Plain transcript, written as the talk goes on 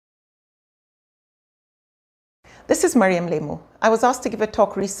This is Maryam Lemu. I was asked to give a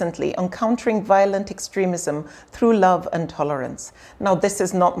talk recently on countering violent extremism through love and tolerance. Now, this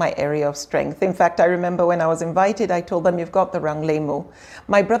is not my area of strength. In fact, I remember when I was invited, I told them, you've got the wrong Lemu.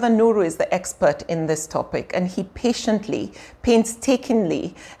 My brother Nuru is the expert in this topic, and he patiently,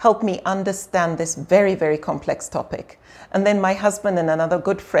 painstakingly helped me understand this very, very complex topic. And then my husband and another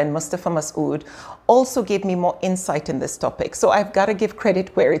good friend, Mustapha Mas'ood, also gave me more insight in this topic. So I've got to give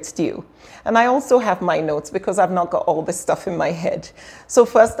credit where it's due. And I also have my notes because I've not got all this stuff in my head. So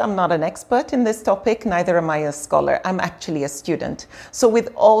first, I'm not an expert in this topic, neither am I a scholar. I'm actually a student. So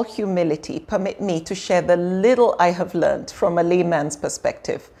with all humility, permit me to share the little I have learned from a layman's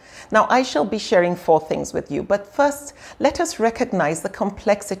perspective. Now, I shall be sharing 4 things with you, but first, let us recognize the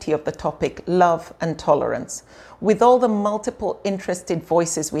complexity of the topic, love and tolerance. With all the multiple interested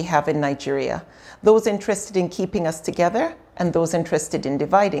voices we have in Nigeria, those interested in keeping us together and those interested in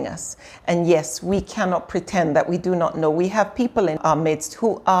dividing us. And yes, we cannot pretend that we do not know. We have people in our midst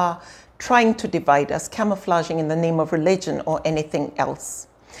who are trying to divide us, camouflaging in the name of religion or anything else.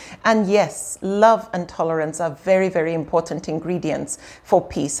 And yes, love and tolerance are very, very important ingredients for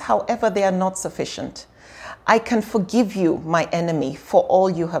peace. However, they are not sufficient. I can forgive you, my enemy, for all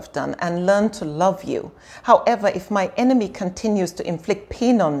you have done and learn to love you. However, if my enemy continues to inflict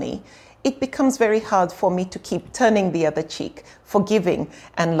pain on me, it becomes very hard for me to keep turning the other cheek, forgiving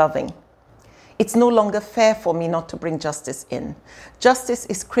and loving. It's no longer fair for me not to bring justice in. Justice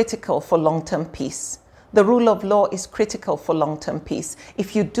is critical for long-term peace. The rule of law is critical for long-term peace.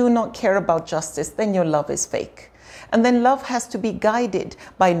 If you do not care about justice, then your love is fake. And then love has to be guided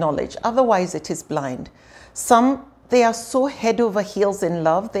by knowledge. Otherwise, it is blind. Some, they are so head over heels in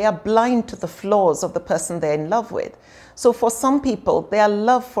love, they are blind to the flaws of the person they're in love with. So for some people, their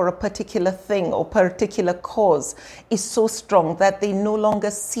love for a particular thing or particular cause is so strong that they no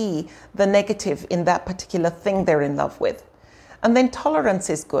longer see the negative in that particular thing they're in love with. And then tolerance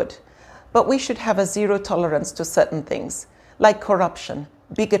is good. But we should have a zero tolerance to certain things, like corruption,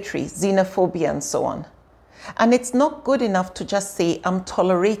 bigotry, xenophobia, and so on. And it's not good enough to just say, I'm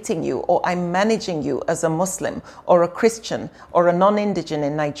tolerating you or I'm managing you as a Muslim or a Christian or a non-indigen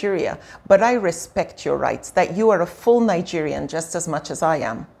in Nigeria, but I respect your rights, that you are a full Nigerian just as much as I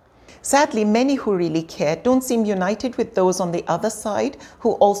am. Sadly, many who really care don't seem united with those on the other side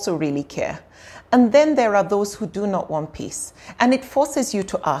who also really care. And then there are those who do not want peace. And it forces you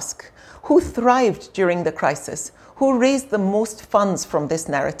to ask, who thrived during the crisis? Who raised the most funds from this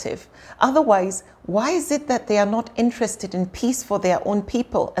narrative? Otherwise, why is it that they are not interested in peace for their own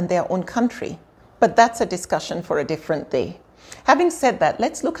people and their own country? But that's a discussion for a different day. Having said that,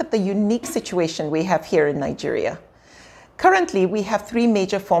 let's look at the unique situation we have here in Nigeria. Currently, we have 3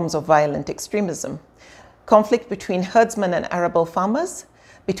 major forms of violent extremism: conflict between herdsmen and arable farmers,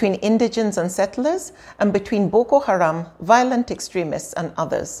 between indigents and settlers, and between Boko Haram, violent extremists, and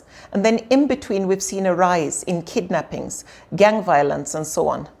others. And then in between, we've seen a rise in kidnappings, gang violence, and so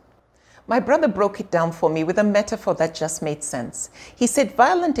on. My brother broke it down for me with a metaphor that just made sense. He said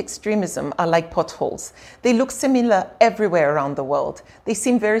violent extremism are like potholes. They look similar everywhere around the world. They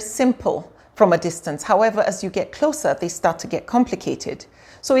seem very simple from a distance. However, as you get closer, they start to get complicated.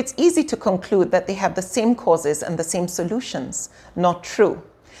 So it's easy to conclude that they have the same causes and the same solutions. Not true.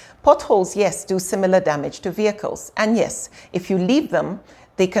 Potholes, yes, do similar damage to vehicles. And yes, if you leave them,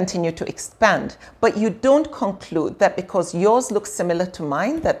 they continue to expand. But you don't conclude that because yours looks similar to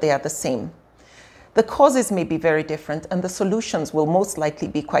mine, that they are the same. The causes may be very different and the solutions will most likely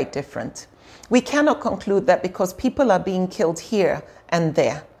be quite different. We cannot conclude that because people are being killed here and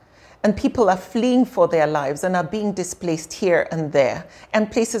there, and people are fleeing for their lives and are being displaced here and there,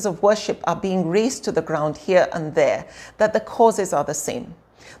 and places of worship are being razed to the ground here and there, that the causes are the same.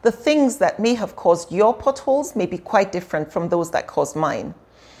 The things that may have caused your potholes may be quite different from those that caused mine.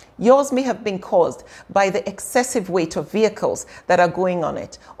 Yours may have been caused by the excessive weight of vehicles that are going on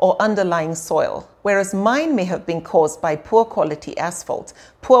it or underlying soil, whereas mine may have been caused by poor quality asphalt,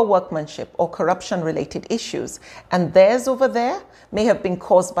 poor workmanship, or corruption-related issues. And theirs over there may have been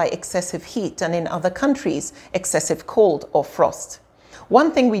caused by excessive heat, and in other countries, excessive cold or frost.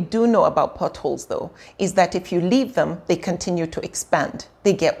 One thing we do know about potholes, though, is that if you leave them, they continue to expand.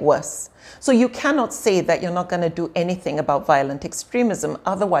 They get worse. So you cannot say that you're not going to do anything about violent extremism,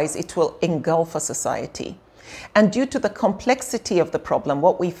 otherwise it will engulf a society. And due to the complexity of the problem,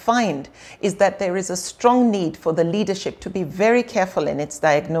 what we find is that there is a strong need for the leadership to be very careful in its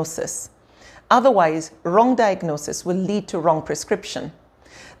diagnosis. Otherwise, wrong diagnosis will lead to wrong prescription.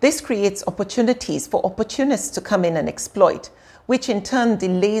 This creates opportunities for opportunists to come in and exploit, which in turn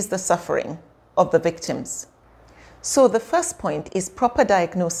delays the suffering of the victims. So the first point is proper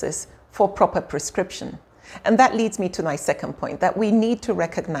diagnosis for proper prescription. And that leads me to my second point, that we need to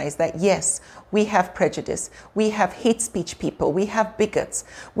recognize that, yes, we have prejudice, we have hate speech people, we have bigots,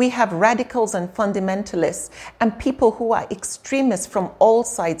 we have radicals and fundamentalists, and people who are extremists from all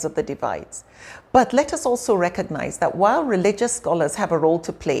sides of the divides. But let us also recognize that while religious scholars have a role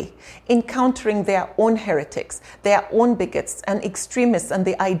to play in countering their own heretics, their own bigots and extremists and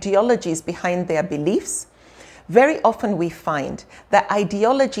the ideologies behind their beliefs, very often we find that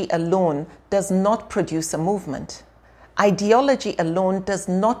ideology alone does not produce a movement. Ideology alone does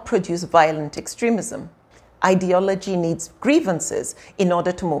not produce violent extremism. Ideology needs grievances in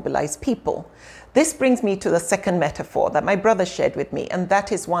order to mobilize people. This brings me to the second metaphor that my brother shared with me, and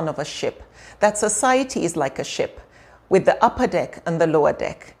that is one of a ship. That society is like a ship with the upper deck and the lower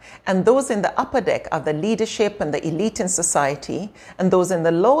deck. And those in the upper deck are the leadership and the elite in society, and those in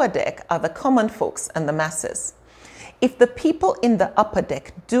the lower deck are the common folks and the masses. If the people in the upper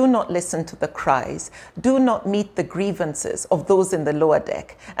deck do not listen to the cries, do not meet the grievances of those in the lower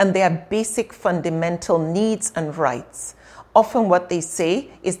deck and their basic fundamental needs and rights, often what they say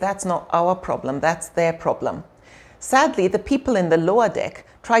is that's not our problem, that's their problem. Sadly, the people in the lower deck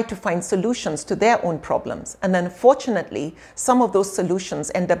try to find solutions to their own problems, and unfortunately, some of those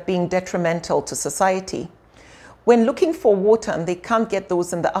solutions end up being detrimental to society. When looking for water and they can't get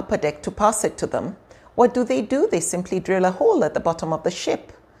those in the upper deck to pass it to them, what do? They simply drill a hole at the bottom of the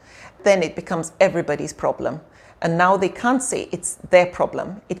ship. Then it becomes everybody's problem. And now they can't say it's their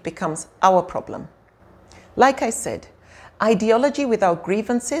problem. It becomes our problem. Like I said, ideology without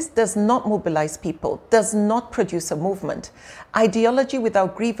grievances does not mobilize people, does not produce a movement. Ideology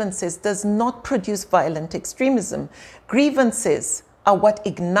without grievances does not produce violent extremism. Grievances are what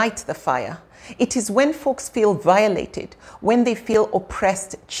ignite the fire. It is when folks feel violated, when they feel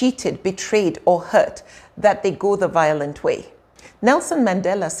oppressed, cheated, betrayed, or hurt, that they go the violent way. Nelson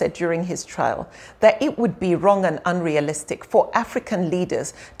Mandela said during his trial that it would be wrong and unrealistic for African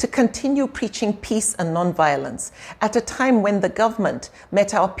leaders to continue preaching peace and nonviolence at a time when the government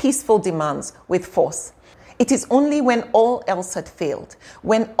met our peaceful demands with force. It is only when all else had failed,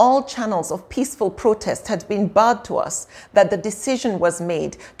 when all channels of peaceful protest had been barred to us, that the decision was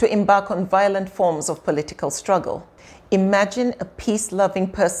made to embark on violent forms of political struggle. Imagine a peace-loving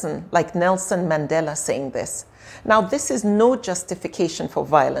person like Nelson Mandela saying this. Now, this is no justification for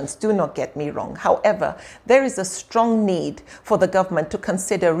violence, do not get me wrong. However, there is a strong need for the government to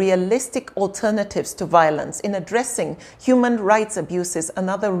consider realistic alternatives to violence in addressing human rights abuses and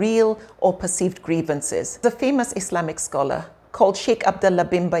other real or perceived grievances. The famous Islamic scholar called Sheikh Abdullah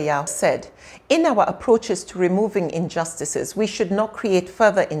bin Bayah said, in our approaches to removing injustices, we should not create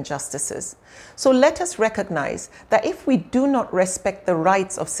further injustices. So let us recognize that if we do not respect the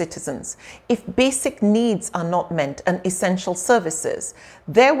rights of citizens, if basic needs are not met and essential services,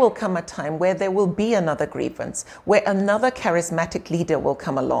 there will come a time where there will be another grievance, where another charismatic leader will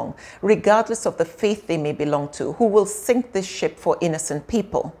come along, regardless of the faith they may belong to, who will sink this ship for innocent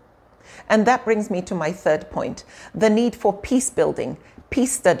people. And that brings me to my third point, the need for peace building,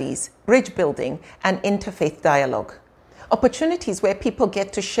 peace studies, bridge building, and interfaith dialogue. Opportunities where people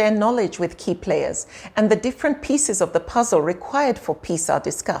get to share knowledge with key players and the different pieces of the puzzle required for peace are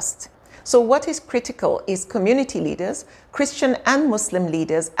discussed. So what is critical is community leaders, Christian and Muslim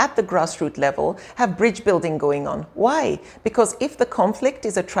leaders at the grassroots level have bridge building going on. Why? Because if the conflict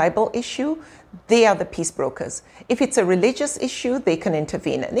is a tribal issue, they are the peace brokers. If it's a religious issue, they can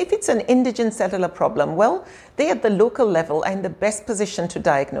intervene. And if it's an indigent settler problem, well, they at the local level are in the best position to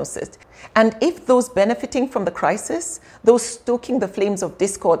diagnose it. And if those benefiting from the crisis, those stoking the flames of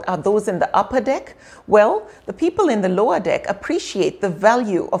discord are those in the upper deck, well, the people in the lower deck appreciate the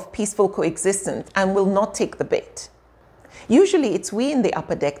value of peaceful coexistence and will not take the bait. Usually it's we in the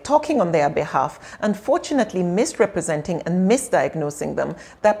upper deck talking on their behalf, unfortunately misrepresenting and misdiagnosing them,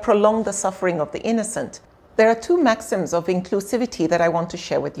 that prolong the suffering of the innocent. There are two maxims of inclusivity that I want to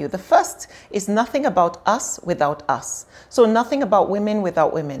share with you. The first is nothing about us without us. So nothing about women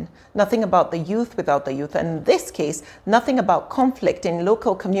without women, nothing about the youth without the youth, and in this case, nothing about conflict in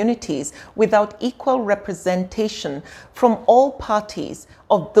local communities without equal representation from all parties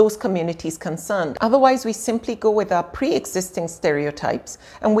of those communities concerned. Otherwise, we simply go with our pre-existing stereotypes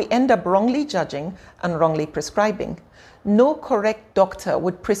and we end up wrongly judging and wrongly prescribing. No correct doctor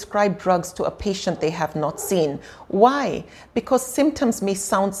would prescribe drugs to a patient they have not seen. Why? Because symptoms may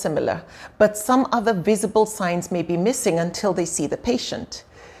sound similar, but some other visible signs may be missing until they see the patient.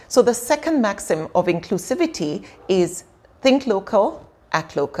 So the second maxim of inclusivity is think local,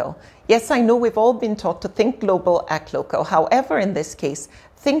 act local. Yes, I know we've all been taught to think global, act local. However, in this case,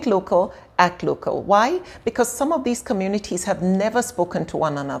 think local, act local. Why? Because some of these communities have never spoken to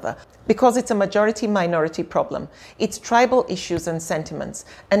one another. Because it's a majority-minority problem. It's tribal issues and sentiments.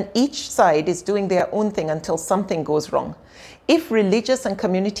 And each side is doing their own thing until something goes wrong. If religious and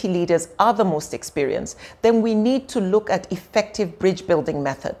community leaders are the most experienced, then we need to look at effective bridge building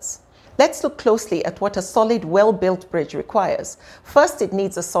methods. Let's look closely at what a solid, well-built bridge requires. First, it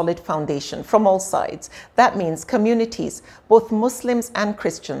needs a solid foundation from all sides. That means communities, both Muslims and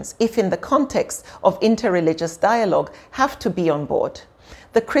Christians, if in the context of interreligious dialogue, have to be on board.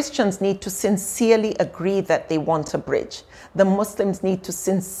 The Christians need to sincerely agree that they want a bridge. The Muslims need to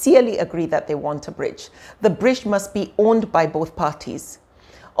sincerely agree that they want a bridge. The bridge must be owned by both parties.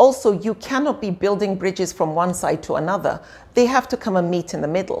 Also, you cannot be building bridges from one side to another. They have to come and meet in the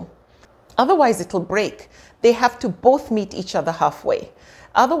middle. Otherwise, it'll break. They have to both meet each other halfway.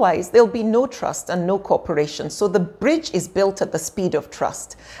 Otherwise, there'll be no trust and no cooperation. So the bridge is built at the speed of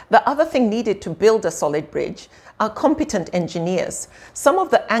trust. The other thing needed to build a solid bridge are competent engineers. Some of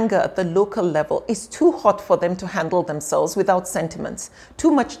the anger at the local level is too hot for them to handle themselves without sentiments.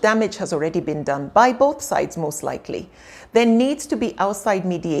 Too much damage has already been done by both sides, most likely. There needs to be outside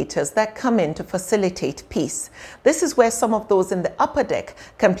mediators that come in to facilitate peace. This is where some of those in the upper deck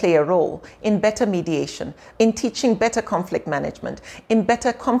can play a role in better mediation, in teaching better conflict management, in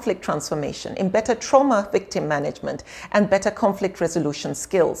better conflict transformation, in better trauma victim management, and better conflict resolution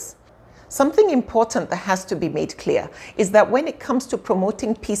skills. Something important that has to be made clear is that when it comes to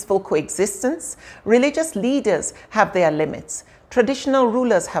promoting peaceful coexistence, religious leaders have their limits. Traditional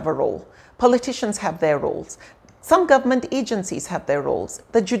rulers have a role. Politicians have their roles. Some government agencies have their roles.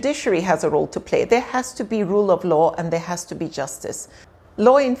 The judiciary has a role to play. There has to be rule of law and there has to be justice.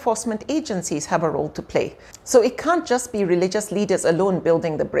 Law enforcement agencies have a role to play. So it can't just be religious leaders alone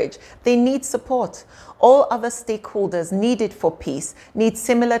building the bridge. They need support. All other stakeholders needed for peace need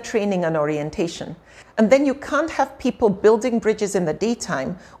similar training and orientation. And then you can't have people building bridges in the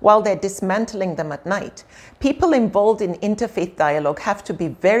daytime while they're dismantling them at night. People involved in interfaith dialogue have to be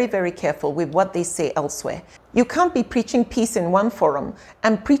very, very careful with what they say elsewhere. You can't be preaching peace in one forum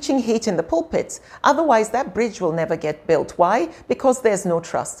and preaching hate in the pulpits. Otherwise, that bridge will never get built. Why? Because there's no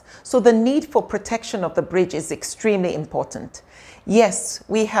trust. So the need for protection of the bridge is extremely important. Yes,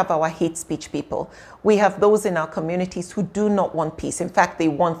 we have our hate speech people. We have those in our communities who do not want peace. In fact, they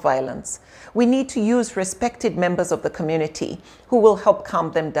want violence. We need to use respected members of the community who will help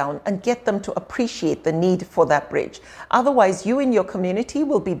calm them down and get them to appreciate the need for that bridge. Otherwise, you in your community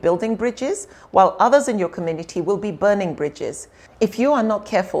will be building bridges while others in your community will be burning bridges. If you are not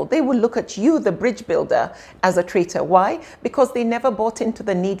careful, they will look at you, the bridge builder, as a traitor. Why? Because they never bought into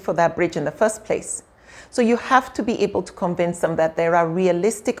the need for that bridge in the first place. So you have to be able to convince them that there are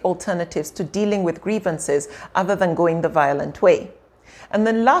realistic alternatives to dealing with grievances other than going the violent way. And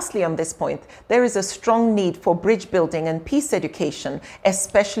then lastly on this point, there is a strong need for bridge building and peace education,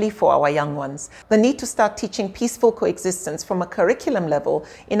 especially for our young ones. The need to start teaching peaceful coexistence from a curriculum level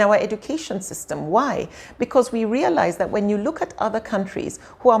in our education system. Why? Because we realize that when you look at other countries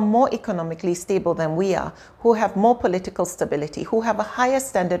who are more economically stable than we are, who have more political stability, who have a higher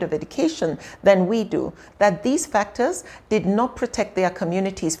standard of education than we do, that these factors did not protect their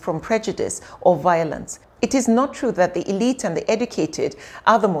communities from prejudice or violence. It is not true that the elite and the educated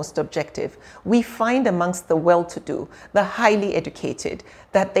are the most objective. We find amongst the well-to-do, the highly educated,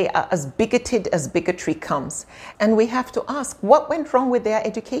 that they are as bigoted as bigotry comes. And we have to ask, what went wrong with their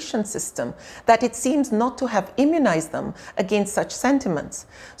education system that it seems not to have immunized them against such sentiments?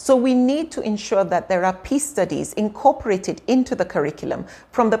 So we need to ensure that there are peace studies incorporated into the curriculum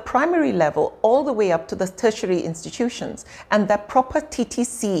from the primary level all the way up to the tertiary institutions, and that proper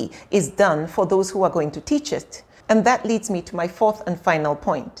TTC is done for those who are going to teach it. And that leads me to my fourth and final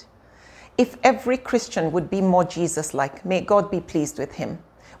point. If every Christian would be more Jesus-like, may God be pleased with him,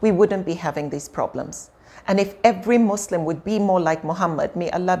 we wouldn't be having these problems. And if every Muslim would be more like Muhammad, may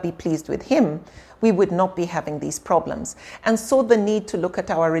Allah be pleased with him, we would not be having these problems. And so the need to look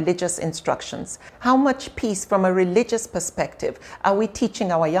at our religious instructions. How much peace from a religious perspective are we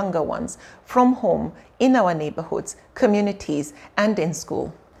teaching our younger ones from home, in our neighborhoods, communities, and in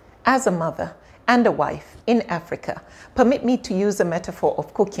school? As a mother and a wife in Africa, permit me to use a metaphor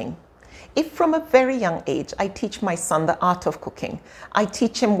of cooking. If from a very young age I teach my son the art of cooking, I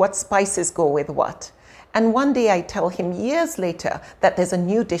teach him what spices go with what, and one day I tell him years later that there's a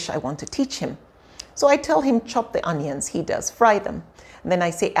new dish I want to teach him. So I tell him chop the onions, he does, fry them. And then I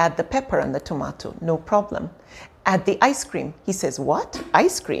say add the pepper and the tomato, no problem. Add the ice cream, he says what,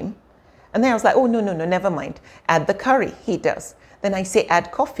 ice cream? And then I was like, oh no, never mind. Add the curry, he does. Then I say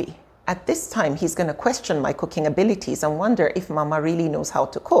add coffee. At this time, he's going to question my cooking abilities and wonder if mama really knows how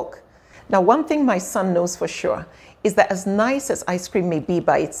to cook. Now, one thing my son knows for sure is that as nice as ice cream may be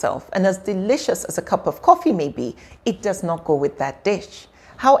by itself and as delicious as a cup of coffee may be, it does not go with that dish.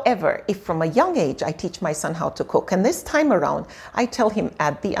 However, if from a young age I teach my son how to cook, and this time around I tell him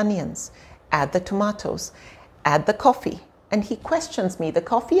add the onions, add the tomatoes, add the coffee, and he questions me, the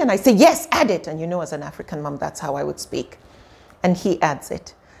coffee, and I say, yes, add it. And you know, as an African mom, that's how I would speak. And he adds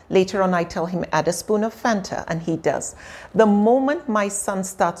it. Later on, I tell him, add a spoon of Fanta, and he does. The moment my son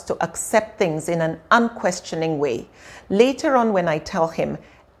starts to accept things in an unquestioning way, later on when I tell him,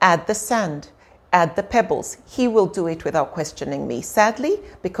 add the sand, add the pebbles, he will do it without questioning me, sadly,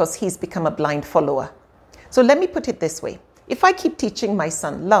 because he's become a blind follower. So let me put it this way. If I keep teaching my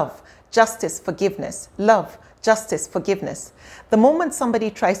son love, justice, forgiveness, love, justice, forgiveness, the moment somebody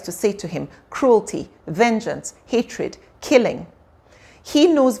tries to say to him cruelty, vengeance, hatred, killing, he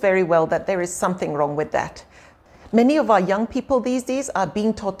knows very well that there is something wrong with that. Many of our young people these days are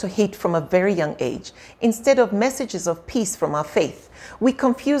being taught to hate from a very young age, instead of messages of peace from our faith. We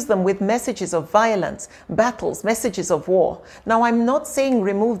confuse them with messages of violence, battles, messages of war. Now, I'm not saying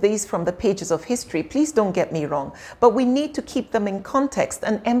remove these from the pages of history, please don't get me wrong, but we need to keep them in context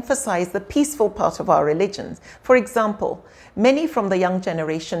and emphasize the peaceful part of our religions. For example, many from the young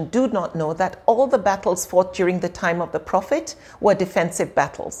generation do not know that all the battles fought during the time of the Prophet were defensive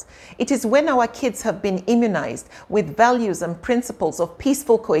battles. It is when our kids have been immunized with values and principles of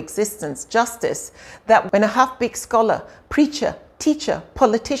peaceful coexistence, justice, that when a half-baked scholar, preacher, teacher,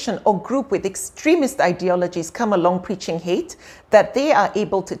 politician, or group with extremist ideologies come along preaching hate, that they are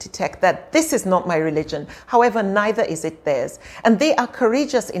able to detect that this is not my religion, however, neither is it theirs. And they are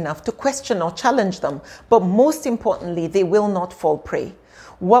courageous enough to question or challenge them, but most importantly, they will not fall prey.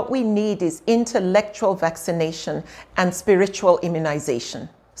 What we need is intellectual vaccination and spiritual immunization,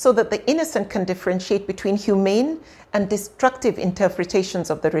 so that the innocent can differentiate between humane and destructive interpretations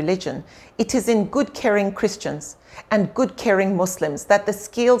of the religion. It is in good, caring Christians and good, caring Muslims that the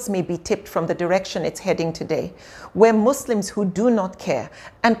scales may be tipped from the direction it's heading today, where Muslims who do not care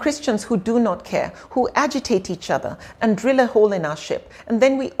and Christians who do not care, who agitate each other and drill a hole in our ship, and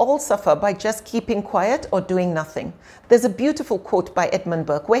then we all suffer by just keeping quiet or doing nothing. There's a beautiful quote by Edmund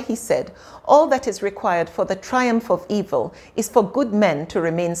Burke where he said, "All that is required for the triumph of evil is for good men to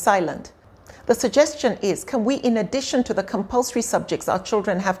remain silent." The suggestion is, can we, in addition to the compulsory subjects our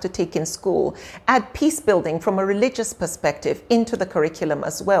children have to take in school, add peace building from a religious perspective into the curriculum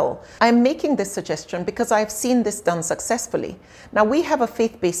as well? I'm making this suggestion because I've seen this done successfully. Now, we have a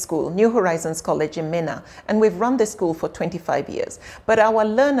faith-based school, New Horizons College in Minna, and we've run this school for 25 years. But our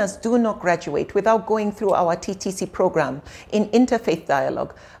learners do not graduate without going through our TTC program in interfaith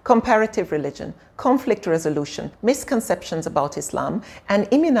dialogue, comparative religion, conflict resolution, misconceptions about Islam, and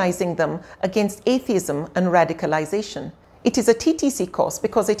immunizing them against atheism and radicalization. It is a TTC course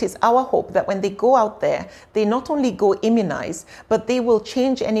because it is our hope that when they go out there, they not only go immunized, but they will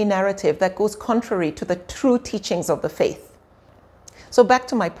change any narrative that goes contrary to the true teachings of the faith. So back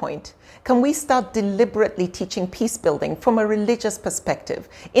to my point. Can we start deliberately teaching peace building from a religious perspective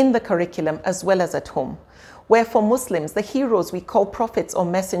in the curriculum as well as at home? Where for Muslims, the heroes we call prophets or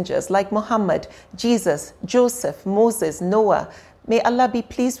messengers like Muhammad, Jesus, Joseph, Moses, Noah, may Allah be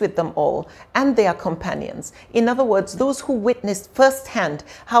pleased with them all, and their companions. In other words, those who witnessed firsthand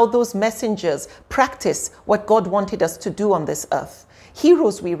how those messengers practice what God wanted us to do on this earth.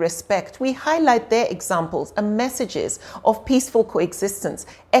 Heroes we respect, we highlight their examples and messages of peaceful coexistence,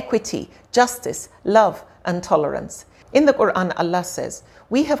 equity, justice, love, and tolerance. In the Quran, Allah says,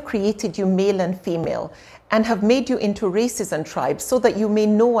 "We have created you male and female, and have made you into races and tribes so that you may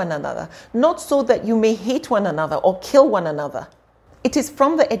know one another, not so that you may hate one another or kill one another." It is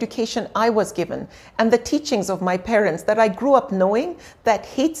from the education I was given and the teachings of my parents that I grew up knowing that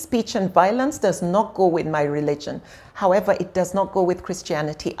hate speech and violence does not go with my religion. However, it does not go with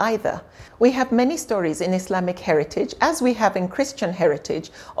Christianity either. We have many stories in Islamic heritage, as we have in Christian heritage,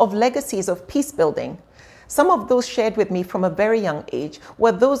 of legacies of peace building. Some of those shared with me from a very young age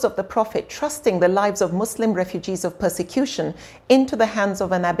were those of the Prophet trusting the lives of Muslim refugees of persecution into the hands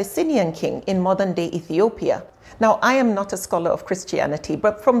of an Abyssinian king in modern-day Ethiopia. Now, I am not a scholar of Christianity,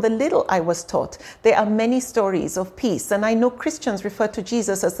 but from the little I was taught, there are many stories of peace, and I know Christians refer to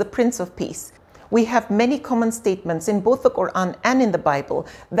Jesus as the Prince of Peace. We have many common statements in both the Quran and in the Bible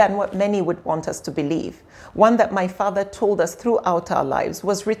than what many would want us to believe. One that my father told us throughout our lives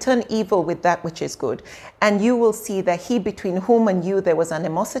was, "Return evil with that which is good, and you will see that he between whom and you there was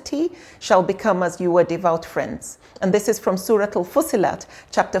animosity shall become as you were devout friends." And this is from Surah Al-Fusilat,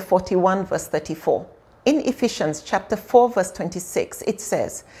 chapter 41, verse 34. In Ephesians chapter 4 verse 26, it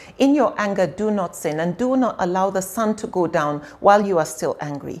says, "In your anger do not sin, and do not allow the sun to go down while you are still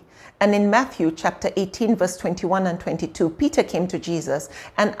angry." And in Matthew chapter 18 verse 21 and 22, Peter came to Jesus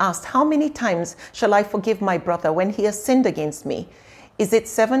and asked, "How many times shall I forgive my brother when he has sinned against me? Is it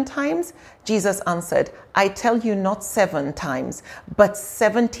 7 times?" Jesus answered, "I tell you, not 7 times, but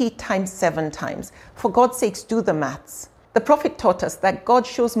 70 times 7 times. For God's sakes, do the maths." The prophet taught us that God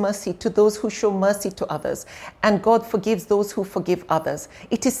shows mercy to those who show mercy to others, and God forgives those who forgive others.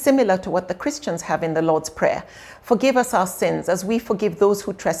 It is similar to what the Christians have in the Lord's Prayer. Forgive us our sins as we forgive those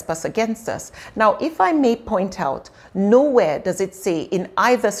who trespass against us. Now, if I may point out, nowhere does it say in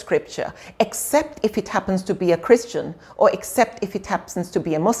either scripture, except if it happens to be a Christian or except if it happens to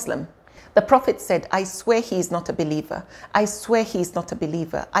be a Muslim. The prophet said, "I swear he is not a believer. I swear he is not a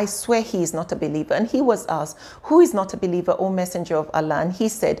believer. I swear he is not a believer." And he was asked, "Who is not a believer, O Messenger of Allah?" And he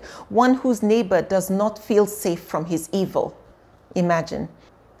said, "One whose neighbor does not feel safe from his evil." Imagine.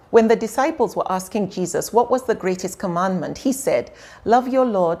 When the disciples were asking Jesus, what was the greatest commandment? He said, "Love your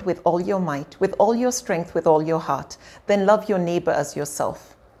Lord with all your might, with all your strength, with all your heart. Then love your neighbor as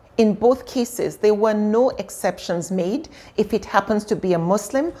yourself." In both cases, there were no exceptions made if it happens to be a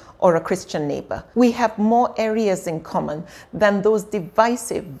Muslim or a Christian neighbor. We have more areas in common than those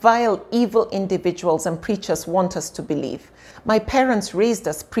divisive, vile, evil individuals and preachers want us to believe. My parents raised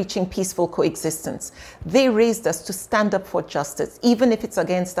us preaching peaceful coexistence. They raised us to stand up for justice, even if it's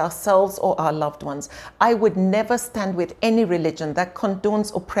against ourselves or our loved ones. I would never stand with any religion that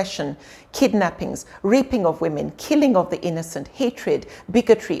condones oppression, kidnappings, raping of women, killing of the innocent, hatred,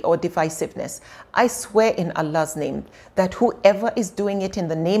 bigotry, or divisiveness. I swear in Allah's name that whoever is doing it in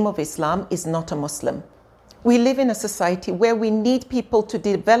the name of Islam is not a Muslim. We live in a society where we need people to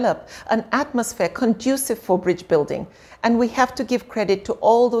develop an atmosphere conducive for bridge building. And we have to give credit to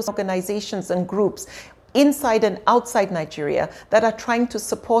all those organizations and groups inside and outside Nigeria that are trying to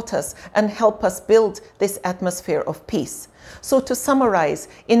support us and help us build this atmosphere of peace. So to summarize,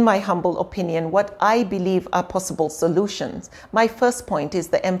 in my humble opinion, what I believe are possible solutions, my first point is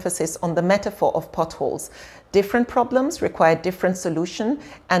the emphasis on the metaphor of potholes. Different problems require different solution,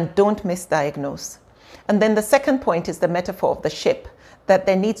 and don't misdiagnose. And then the second point is the metaphor of the ship, that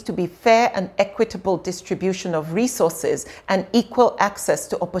there needs to be fair and equitable distribution of resources and equal access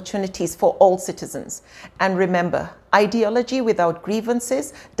to opportunities for all citizens. And remember, ideology without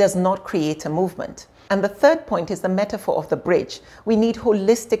grievances does not create a movement. And the third point is the metaphor of the bridge. We need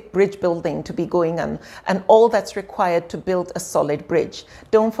holistic bridge building to be going on, and all that's required to build a solid bridge.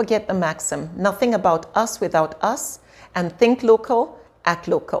 Don't forget the maxim, nothing about us without us, and think local, act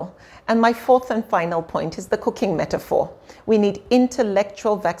local. And my fourth and final point is the cooking metaphor. We need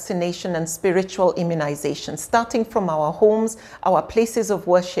intellectual vaccination and spiritual immunization, starting from our homes, our places of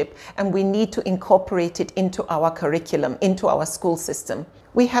worship, and we need to incorporate it into our curriculum, into our school system.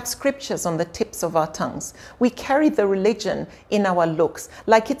 We have scriptures on the tips of our tongues. We carry the religion in our looks,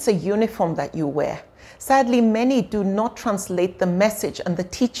 like it's a uniform that you wear. Sadly, many do not translate the message and the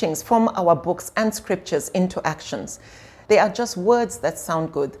teachings from our books and scriptures into actions. They are just words that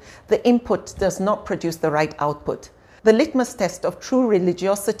sound good. The input does not produce the right output. The litmus test of true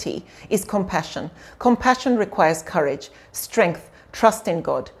religiosity is compassion. Compassion requires courage, strength, trust in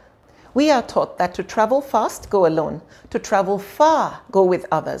God. We are taught that to travel fast, go alone. To travel far, go with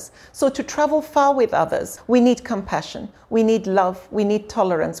others. So to travel far with others, we need compassion, we need love, we need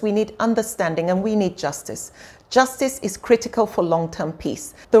tolerance, we need understanding, and we need justice. Justice is critical for long-term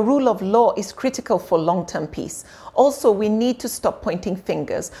peace. The rule of law is critical for long-term peace. Also, we need to stop pointing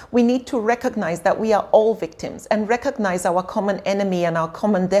fingers. We need to recognize that we are all victims and recognize our common enemy and our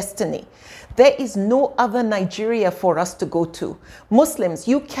common destiny. There is no other Nigeria for us to go to. Muslims,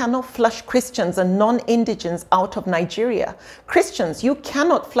 you cannot flush Christians and non-indigents out of Nigeria. Christians, you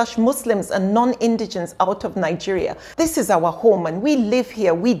cannot flush Muslims and non-indigents out of Nigeria. This is our home and we live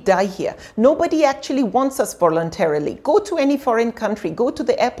here, we die here. Nobody actually wants us voluntarily. Go to any foreign country, go to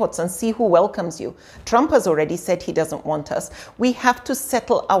the airports and see who welcomes you. Trump has already said he doesn't want us. We have to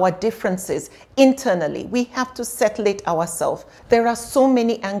settle our differences internally. We have to settle it ourselves. There are so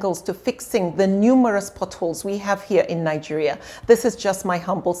many angles to fixing the numerous potholes we have here in Nigeria. This is just my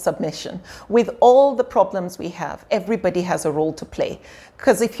humble submission. With all the problems we have, everybody has a role to play.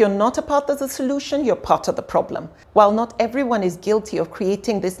 Because if you're not a part of the solution, you're part of the problem. While not everyone is guilty of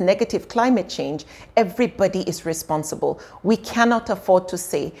creating this negative climate change, everybody is responsible. We cannot afford to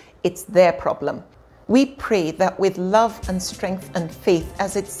say it's their problem. We pray that with love and strength and faith,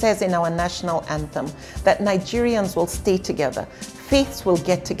 as it says in our national anthem, that Nigerians will stay together, faiths will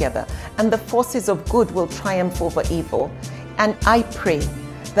get together, and the forces of good will triumph over evil. And I pray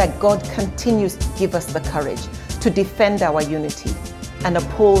that God continues to give us the courage to defend our unity and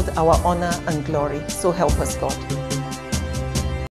uphold our honor and glory. So help us, God.